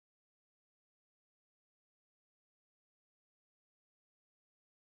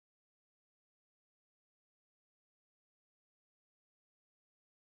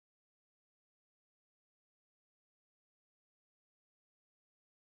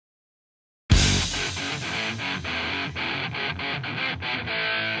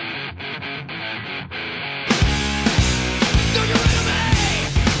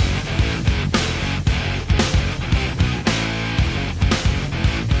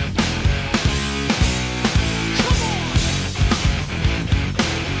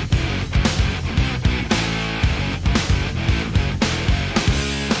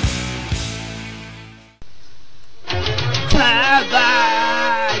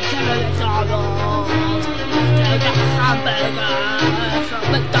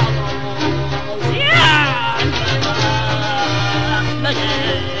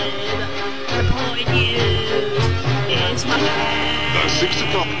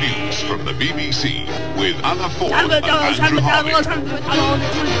top news from the BBC with Anna Ford and Andrew Harvey.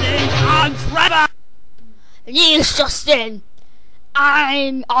 News just in.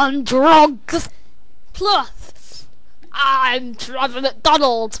 I'm on drugs. Plus, I'm Trevor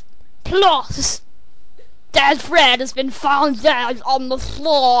McDonald. Plus, dead Fred has been found dead on the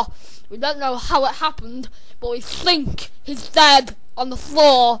floor. We don't know how it happened, but we think he's dead on the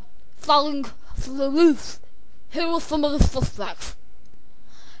floor, falling from the roof. Who are some of the suspects?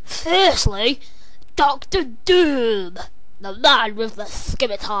 Firstly, Dr. Doom, the man with the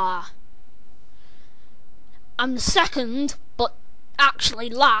scimitar. And second, but actually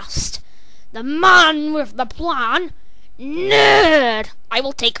last, the man with the plan, Nerd. I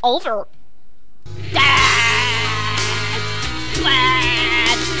will take over. Dad!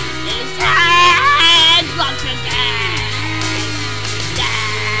 Dad! Is dead once again!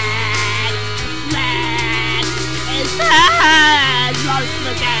 Dad! Dad! Is dead once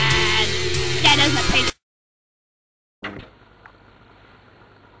again! Dead as a pig.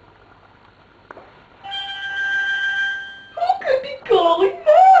 Who could be calling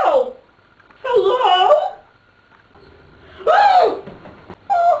now? Hello? Oh!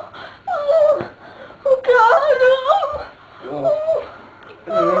 Oh! Oh! Oh God!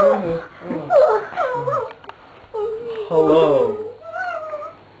 Hello.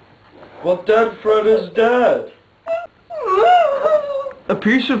 Well, dead Fred is dead. A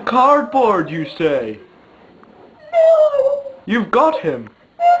piece of cardboard, you say? No! You've got him.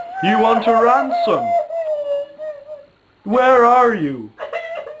 You want a ransom. Where are you?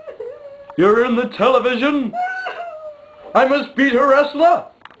 You're in the television? I must beat a wrestler?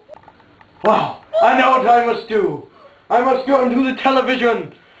 Wow, I know what I must do. I must go into the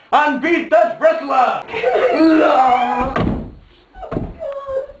television and beat that wrestler! No.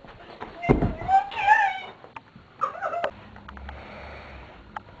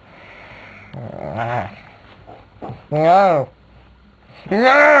 No.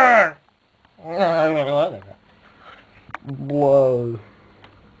 Whoa.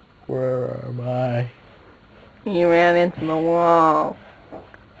 Where am I? You ran into the wall.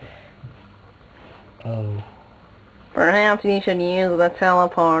 Oh. Perhaps you should use the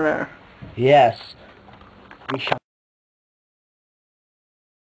teleporter. Yes. We shall.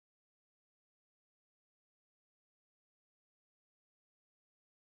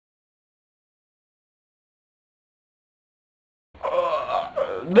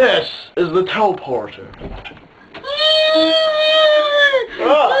 This is the teleporter.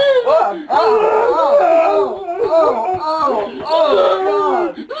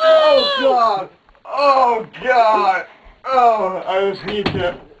 Oh God! Oh, I just need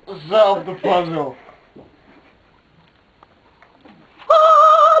to solve the puzzle.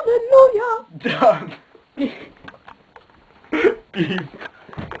 Hallelujah! Done. Beep.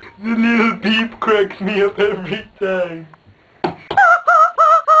 The little beep cracks me up every time.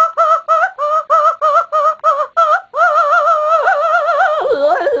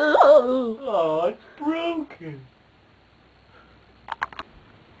 Oh, it's broken.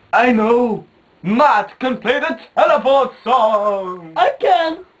 I know. Matt can play the teleport song. I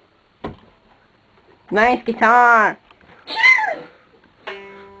can! Nice guitar.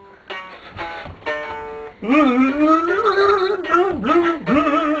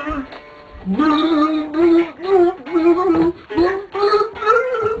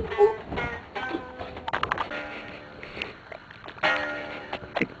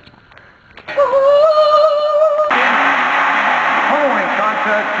 Following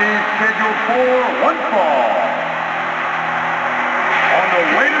contest is scheduled for one fall. On the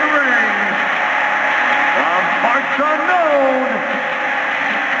way to the ring, from parts unknown,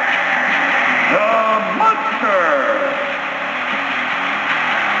 the Monster.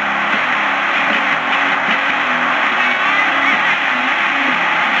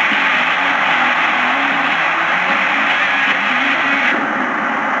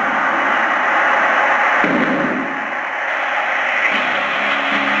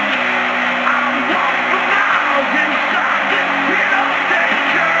 I'm walking out.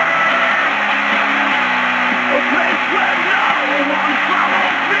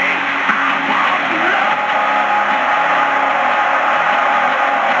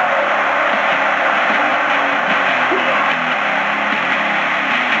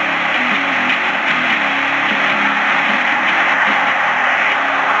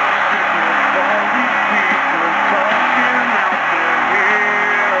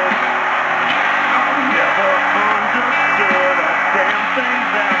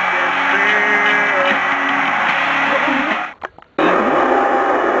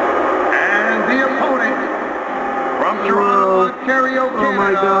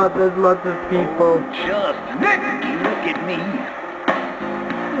 God, there's lots of people. Just look at me.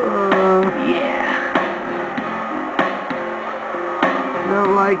 Yeah.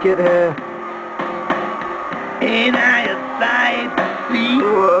 Don't like it here. Ain't I a sight to see?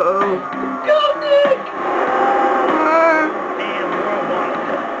 Whoa. Go, Nick! Damn world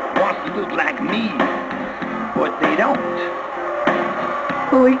wants to look like me, but they don't.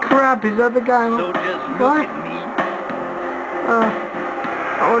 Holy crap, is that the guy? So just look What? at me.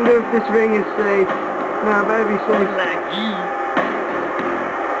 I wonder if this ring is safe. No, it better be safe. Like you.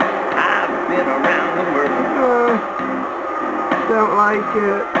 I've been around the world. Don't like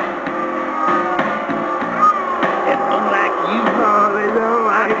it. And unlike you, Oh, they don't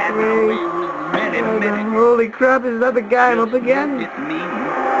I like have been away me. with many. Holy crap, is that the guy up again? It's me.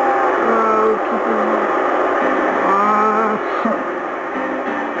 Oh, keep it.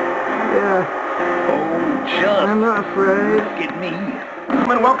 Yeah, Oh, just I'm not afraid. look at me.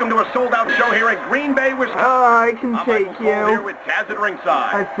 Welcome to a sold-out show here at Green Bay, Wisconsin. Oh, I can I'm take Michael Cole here you. with Taz at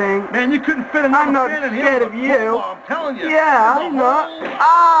ringside. I think. Man, you couldn't fit another I'm not fan in scared here of with a you. football, I'm telling you. Yeah, I'm not.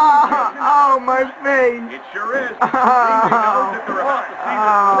 Ah! Oh, my face. It sure is. Green Bay knows that they're about to see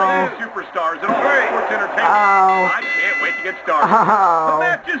the greatest superstars in all of sports entertainment. Ow. I can't wait to get started. The Ow.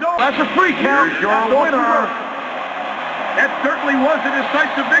 match is over. That's a free count. Here's your That's the winner. That certainly was a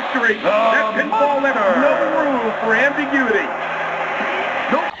decisive victory. That pinfall left no room for ambiguity.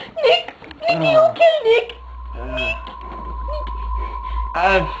 Nick! Nick, you okay, Nick?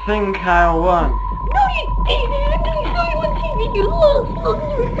 I think I won. No, you didn't. I saw you on TV. You lost. Look,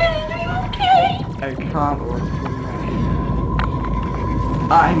 you better. Are you okay? I can't look.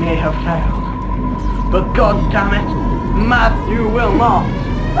 I may have failed, but God damn it, Matthew will not.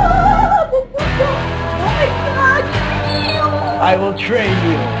 Oh my God, you! I will train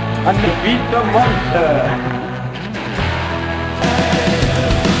you and defeat the monster.